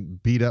getting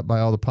beat up by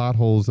all the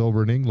potholes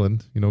over in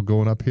England.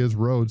 Going up his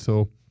road,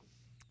 so.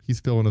 He's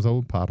filling his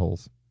own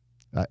potholes.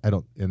 They're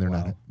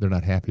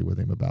not happy with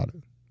him about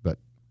it, but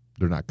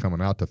they're not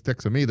coming out to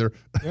fix them either.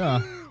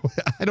 Yeah.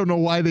 I don't know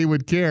why they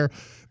would care.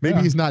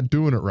 Maybe he's not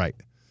doing it right.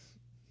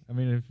 I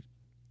mean,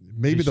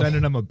 if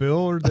sending them a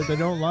bill that they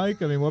don't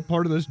like. I mean, what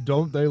part of this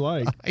don't they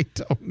like? I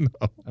don't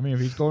know. I mean, if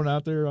he's going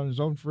out there on his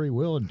own free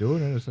will and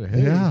doing it, it's like,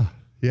 hey.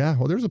 Yeah.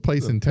 Well, there's a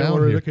place in town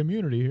here. The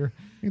community here.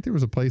 I think there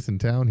was a place in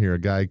town here. A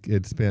guy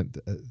had spent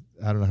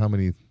I don't know how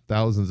many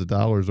thousands of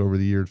dollars over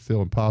the years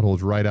filling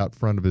potholes right out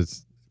front of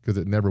his, because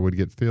it never would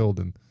get filled,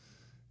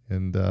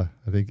 and I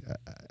think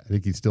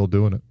he's still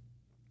doing it.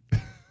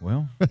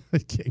 Well, I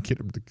can't get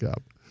him to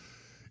come.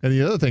 And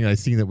the other thing I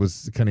seen that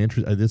was kind of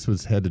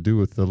interesting, had to do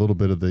with a little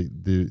bit of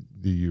the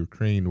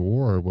Ukraine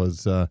war,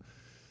 was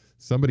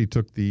somebody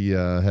took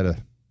had a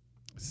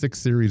 6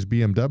 Series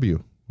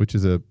BMW, which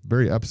is a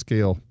very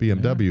upscale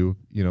BMW.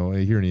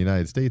 Here in the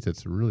United States,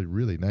 it's a really,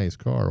 really nice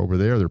car. Over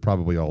there, they're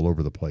probably all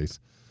over the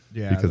place.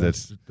 Yeah, because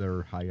that's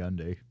their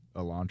Hyundai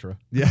Elantra.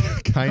 Yeah,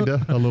 kind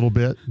of a little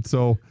bit.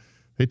 So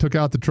they took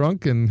out the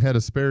trunk and had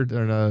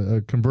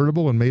a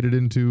convertible and made it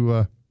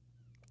into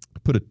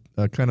put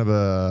a kind of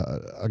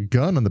a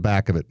gun on the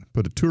back of it.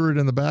 Put a turret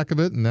in the back of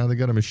it, and now they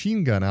got a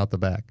machine gun out the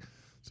back,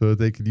 so that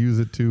they could use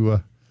it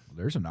to.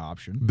 There's an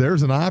option.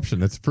 There's an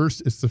option. It's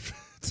the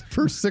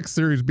first 6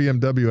 Series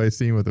BMW I've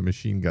seen with a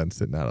machine gun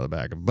sitting out of the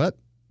back of it. But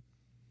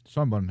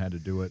someone had to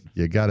do it.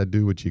 You got to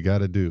do what you got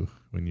to do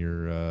when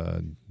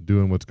you're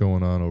doing what's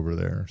going on over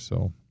there.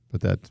 So, but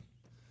that's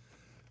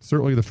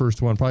certainly the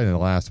first one, probably the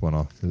last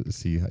one.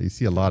 You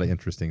see a lot of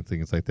interesting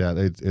things like that.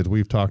 As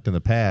we've talked in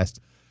the past,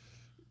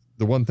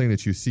 the one thing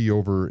that you see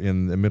over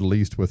in the Middle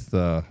East with,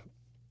 a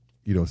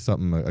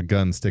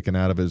gun sticking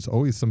out of it is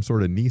always some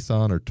sort of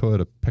Nissan or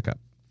Toyota pickup.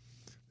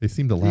 They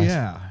seem to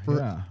last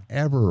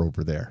forever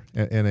over there.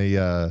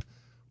 And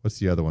what's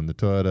the other one? The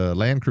Toyota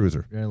Land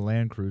Cruiser. Yeah,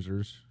 Land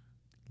Cruisers.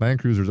 Land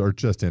Cruisers are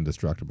just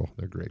indestructible.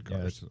 They're great cars.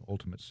 Yeah, it's the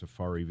ultimate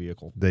safari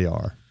vehicle. They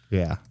are.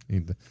 Yeah.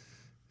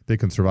 They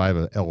can survive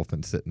an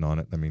elephant sitting on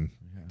it. I mean,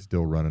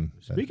 still running.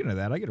 Speaking of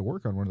that, I get to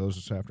work on one of those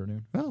this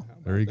afternoon. Oh,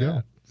 there you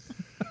go.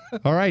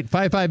 All right,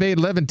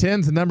 558-1110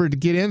 is the number to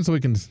get in so we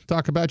can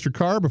talk about your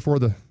car before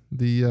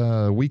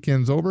the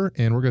weekend's over.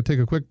 And we're going to take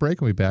a quick break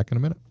and we'll be back in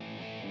a minute.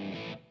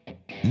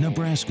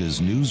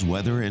 Nebraska's news,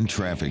 weather, and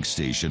traffic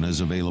station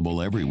is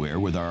available everywhere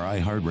with our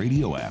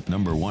iHeartRadio app,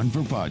 #1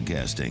 for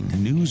podcasting.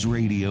 News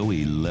Radio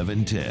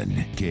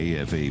 1110,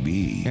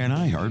 KFAB, an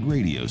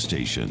iHeartRadio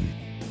station.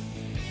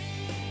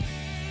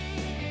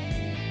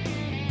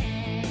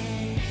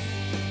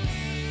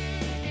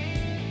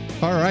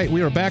 All right,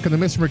 we are back on the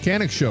Mr.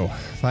 Mechanic Show.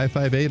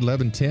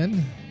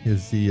 558-1110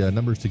 is the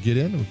numbers to get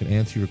in. We can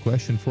answer your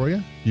question for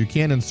you.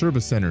 Buchanan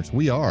Service Centers.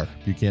 We are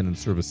Buchanan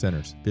Service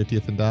Centers.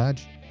 50th and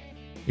Dodge,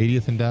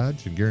 80th and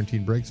Dodge, and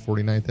Guaranteed Brakes,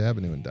 49th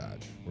Avenue in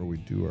Dodge, where we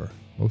do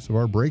most of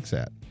our brakes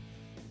at.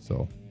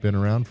 So, been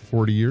around for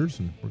 40 years,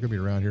 and we're going to be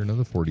around here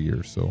another 40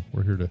 years. So,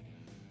 we're here to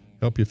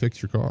help you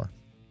fix your car.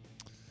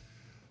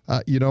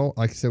 Like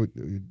I said,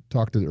 we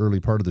talked to the early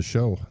part of the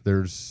show.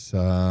 There's,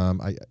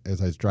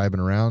 as I was driving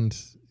around,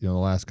 the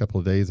last couple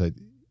of days,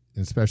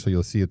 especially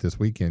you'll see it this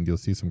weekend, you'll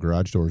see some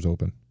garage doors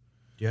open.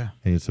 Yeah.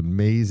 And it's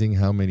amazing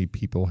how many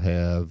people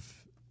have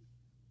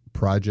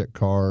project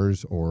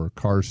cars or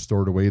cars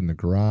stored away in the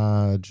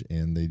garage,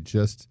 and they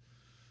just,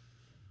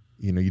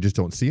 you just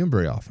don't see them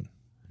very often.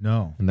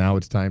 No. And now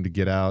it's time to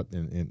get out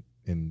and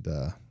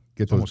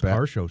get those almost back.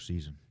 car show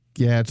season.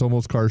 Yeah, it's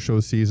almost car show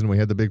season. We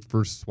had the big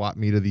first swap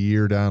meet of the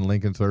year down in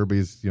Lincoln, so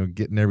everybody's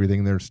getting everything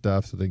in their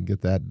stuff so they can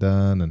get that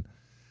done. And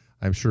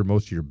I'm sure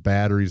most of your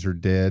batteries are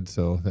dead,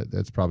 so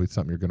that's probably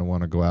something you're going to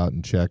want to go out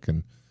and check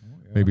and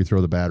maybe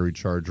throw the battery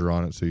charger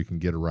on it so you can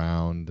get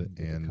around.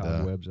 And the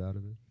cobwebs out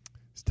of it.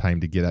 It's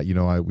time to get out.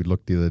 We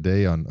looked the other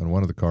day on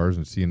one of the cars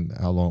and seeing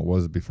how long it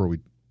was before we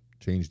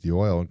changed the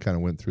oil, and kind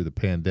of went through the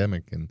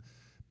pandemic and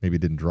maybe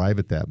didn't drive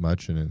it that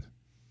much. And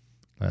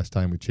last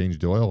time we changed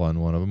the oil on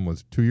one of them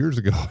was 2 years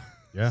ago.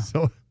 Yeah.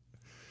 So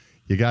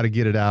you got to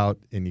get it out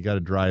and you got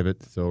to drive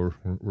it. So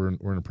we're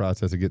in the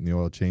process of getting the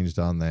oil changed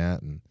on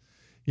that. And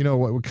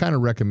what we kind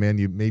of recommend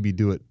you maybe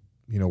do it,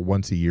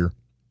 once a year.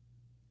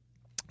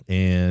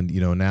 And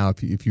now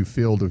if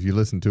you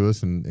listen to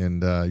us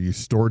and you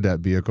stored that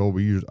vehicle,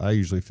 I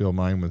usually fill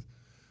mine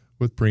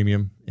with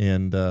premium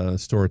and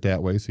store it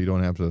that way, so you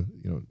don't have to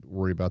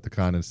worry about the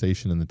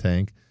condensation in the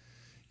tank.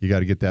 You got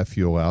to get that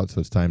fuel out,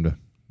 so it's time to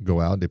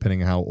go out.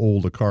 Depending on how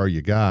old a car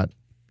you got,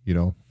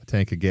 a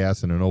tank of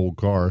gas in an old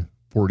car,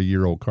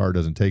 40-year-old car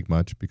doesn't take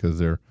much because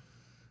they're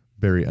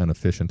very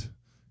inefficient.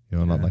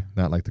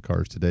 Not like the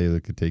cars today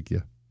that could take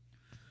you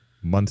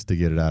months to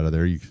get it out of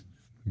there.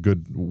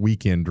 Good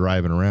weekend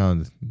driving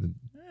around. Yeah,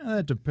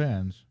 that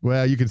depends.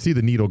 Well, you can see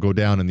the needle go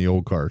down in the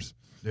old cars.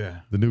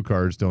 Yeah. The new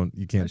cars don't.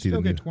 You can't see the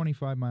needle. I still get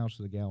 25 miles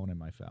to the gallon in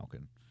my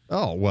Falcon.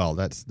 Oh well,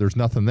 there's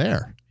nothing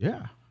there.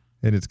 Yeah.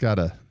 And it's got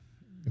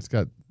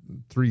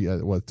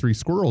three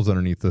squirrels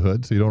underneath the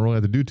hood, so you don't really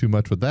have to do too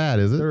much with that,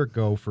 is it? They're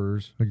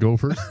gophers. The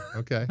gophers.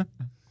 Okay.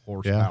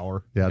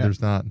 Horsepower. Yeah,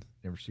 there's not.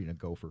 Never seen a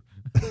gopher.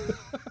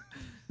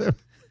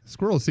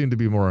 Squirrels seem to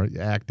be more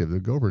active. The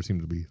gophers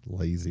seem to be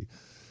lazy.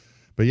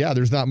 But yeah,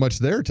 there's not much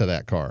there to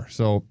that car.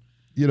 So,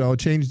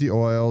 change the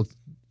oil,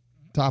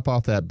 top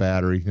off that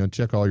battery,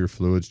 check all your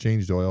fluids,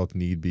 change the oil if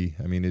need be.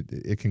 I mean,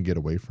 it can get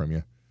away from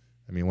you.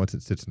 I mean, once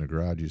it sits in the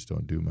garage, you just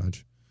don't do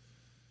much.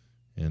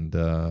 And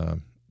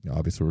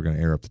obviously we're going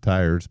to air up the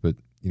tires, but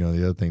the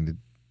other thing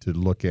to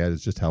look at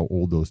is just how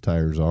old those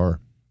tires are,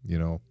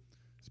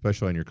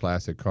 especially on your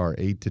classic car.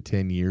 8 to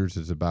 10 years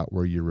is about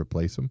where you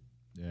replace them.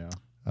 Yeah.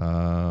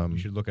 You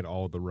should look at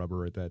all the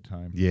rubber at that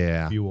time.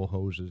 Yeah. Fuel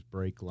hoses,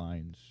 brake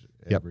lines,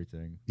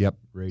 everything. Yep.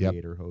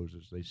 Radiator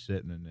hoses. They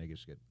sit and then they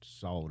just get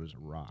solid as a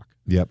rock.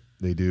 Yep,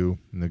 they do.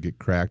 And they get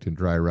cracked and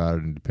dry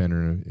rotted, and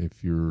depending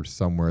if you're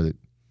somewhere that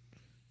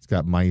it's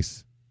got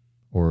mice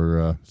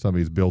or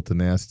somebody's built a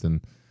nest, and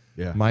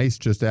mice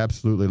just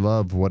absolutely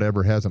love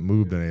whatever hasn't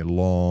moved in a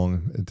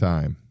long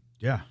time.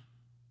 Yeah.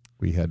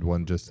 We had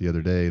one just the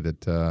other day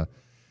that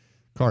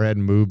car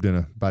hadn't moved in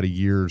about a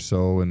year or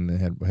so, and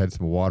had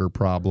some water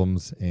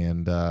problems,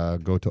 and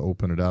go to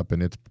open it up,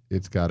 and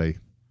it's got a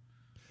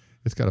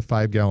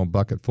 5-gallon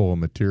bucket full of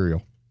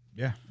material.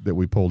 Yeah. That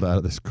we pulled out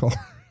of this car.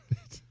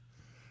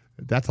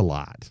 That's a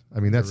lot. I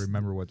mean, I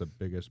remember what the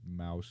biggest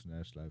mouse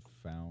nest I've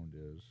found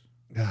is.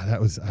 Yeah,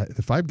 that was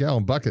the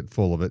 5-gallon bucket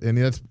full of it, and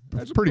that's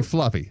pretty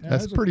fluffy. Yeah,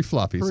 that's pretty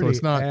fluffy. Pretty so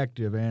it's not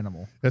active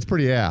animal. That's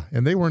pretty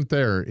and they weren't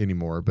there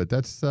anymore. But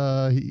that's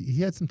he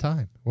had some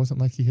time. It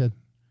wasn't like he had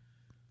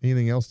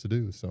anything else to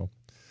do. So,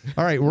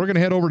 all right, we're gonna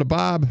head over to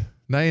Bob,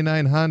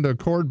 99 Honda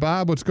Accord.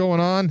 Bob, what's going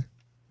on?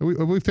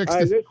 Have we fixed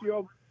this? This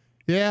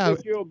yeah,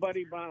 this your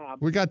buddy Bob.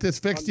 We got this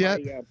fixed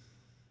yet?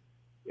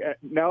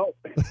 No.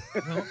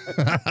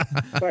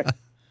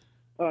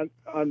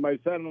 on my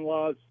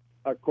son-in-law's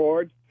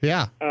Accord.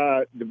 Yeah.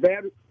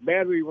 The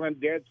battery went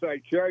dead, so I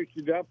charged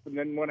it up, and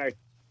then when I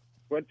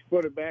went to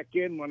put it back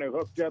in, when I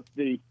hooked up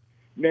the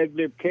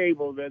negative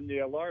cable, then the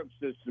alarm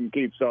system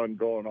keeps on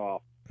going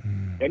off.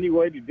 Any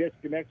way to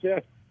disconnect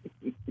that?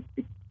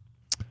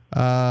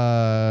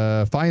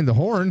 Find the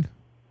horn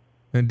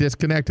and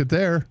disconnect it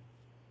there.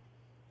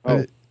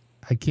 Oh.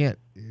 I can't.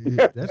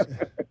 That's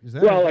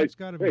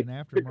got to be an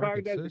aftermarket the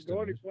car doesn't system.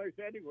 go anyplace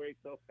anyway.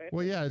 So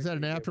well, yeah, is that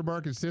an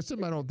aftermarket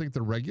system? I don't think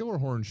the regular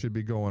horn should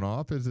be going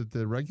off. Is it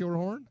the regular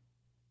horn?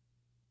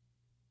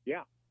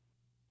 Yeah.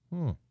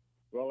 Hmm.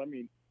 Well, I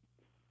mean,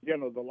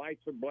 the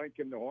lights are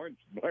blinking, the horn's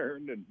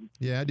blaring, and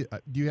yeah. Do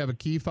you have a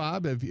key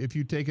fob? If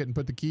you take it and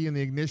put the key in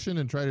the ignition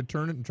and try to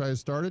turn it and try to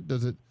start it,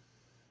 does it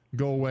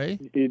go away?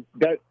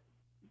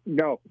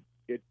 No.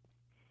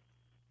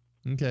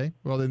 Okay.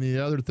 Well, then the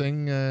other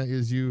thing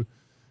is you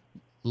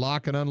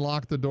lock and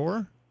unlock the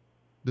door?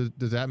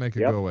 Does that make it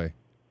go away?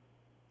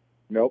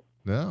 Nope.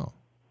 No.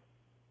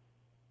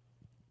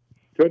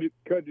 Could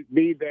it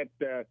be that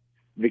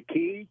the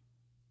key?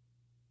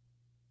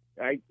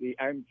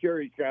 I'm sure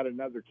he's got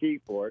another key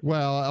for it.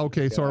 Well,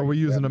 okay. So are we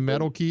using a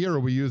metal key or are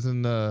we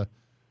using the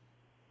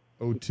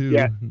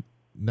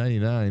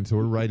 0299? So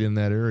we're right in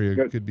that area.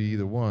 It could be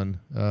either one.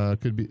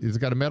 Could be. Has it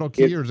got a metal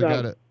key or has it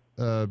got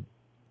a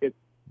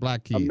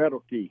black key? A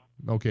metal key.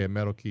 Okay, a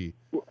metal key.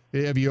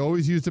 Have you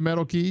always used a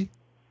metal key?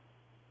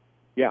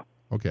 Yeah.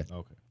 Okay.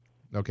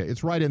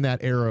 It's right in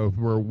that arrow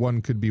where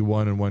one could be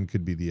one and one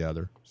could be the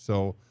other.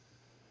 So,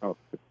 where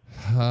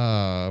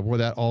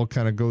that all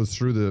kind of goes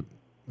through the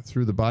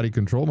body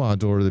control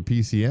module or the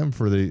PCM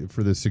for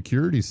the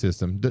security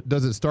system.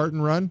 Does it start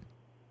and run?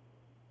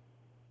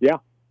 Yeah.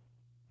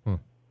 Huh.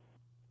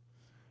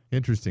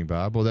 Interesting,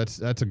 Bob. Well,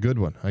 that's a good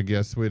one. I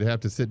guess we'd have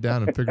to sit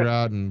down and figure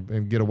out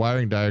and get a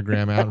wiring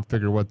diagram out and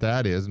figure what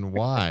that is and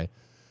why.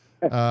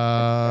 So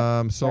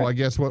I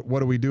guess what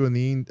do we do in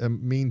the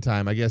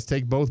meantime? I guess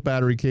take both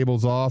battery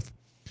cables off,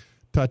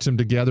 touch them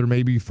together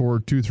maybe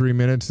for 2-3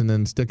 minutes, and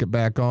then stick it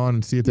back on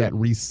and see if that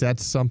resets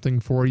something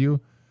for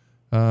you.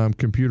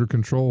 Computer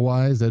control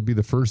wise, that'd be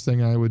the first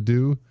thing I would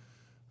do.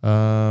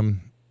 I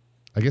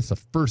guess the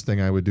first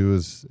thing I would do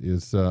is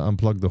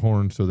unplug the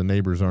horn so the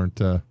neighbors aren't.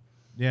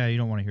 Yeah, you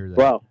don't want to hear that.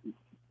 Well,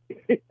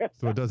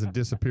 so it doesn't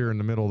disappear in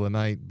the middle of the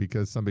night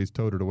because somebody's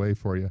towed it away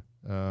for you.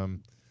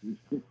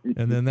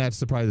 And then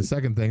that's probably the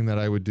second thing that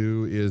I would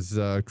do is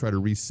try to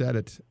reset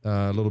it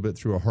a little bit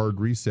through a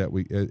hard reset.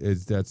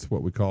 That's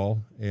what we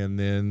call. And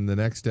then the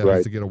next step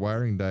is to get a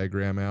wiring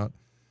diagram out,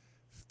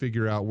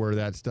 figure out where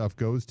that stuff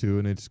goes to,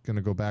 and it's going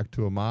to go back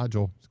to a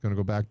module. It's going to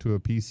go back to a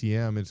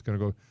PCM. It's going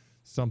to go.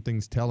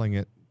 Something's telling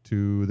it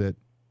to that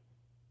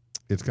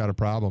it's got a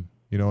problem,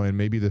 and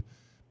maybe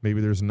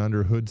there's an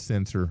under hood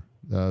sensor.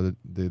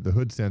 The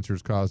hood sensor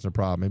is causing a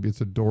problem. Maybe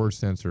it's a door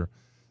sensor.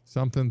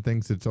 Something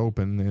thinks it's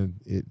open and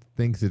it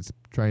thinks it's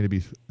trying to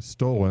be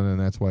stolen, and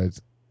that's why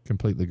it's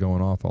completely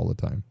going off all the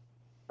time.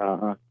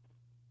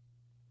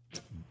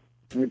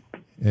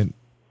 And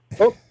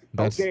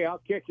okay, I'll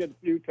kick it a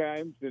few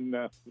times and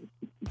we'll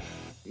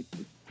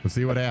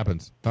see what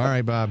happens. All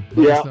right, Bob.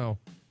 Let us know.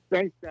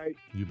 Thanks, guys.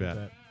 You bet.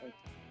 There's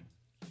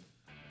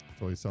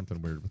always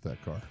something weird with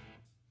that car.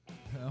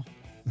 Well,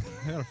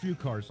 I got a few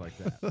cars like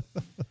that.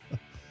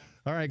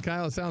 All right,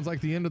 Kyle, it sounds like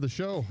the end of the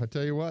show. I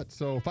tell you what.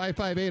 So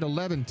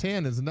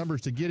 558-1110 is the numbers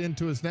to get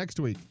into us next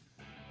week.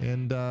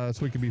 And so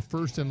we can be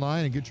first in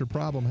line and get your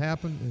problem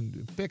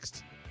and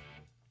fixed.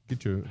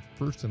 Get you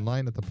first in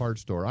line at the parts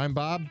store. I'm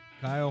Bob.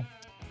 Kyle.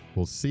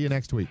 We'll see you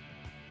next week.